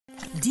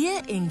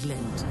Dear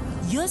England,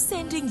 you're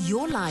sending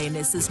your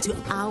lionesses to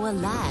our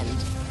land.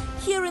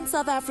 Here in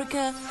South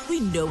Africa, we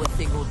know a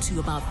thing or two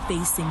about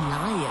facing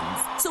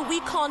lions, so we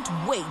can't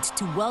wait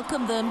to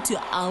welcome them to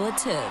our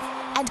turf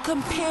and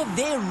compare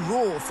their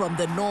roar from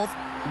the north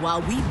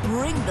while we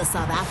bring the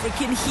South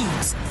African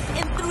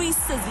heat in 3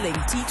 sizzling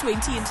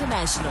T20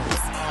 internationals.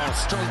 Oh,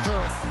 straight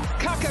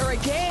through. Cucker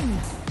again.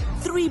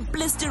 3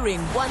 blistering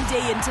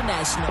one-day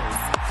internationals.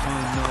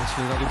 Oh,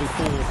 nicely, that'll be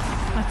 4.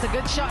 That's a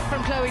good shot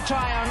from Chloe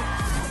Tryon.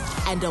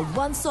 And a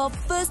once-off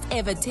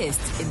first-ever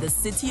test in the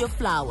City of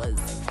Flowers.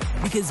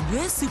 Because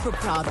we're super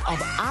proud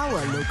of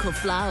our local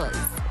flowers.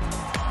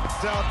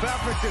 South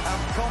Africans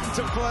have come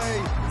to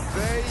play.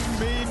 They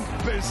mean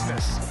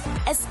business.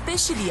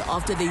 Especially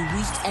after they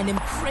reached an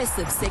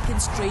impressive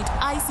second straight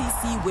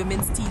ICC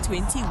Women's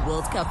T20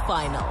 World Cup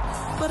final.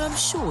 But I'm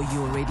sure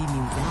you already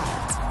knew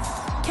that.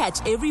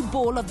 Catch every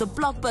ball of the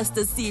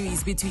blockbuster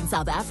series between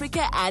South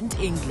Africa and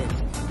England,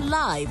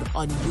 live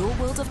on Your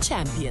World of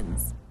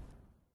Champions.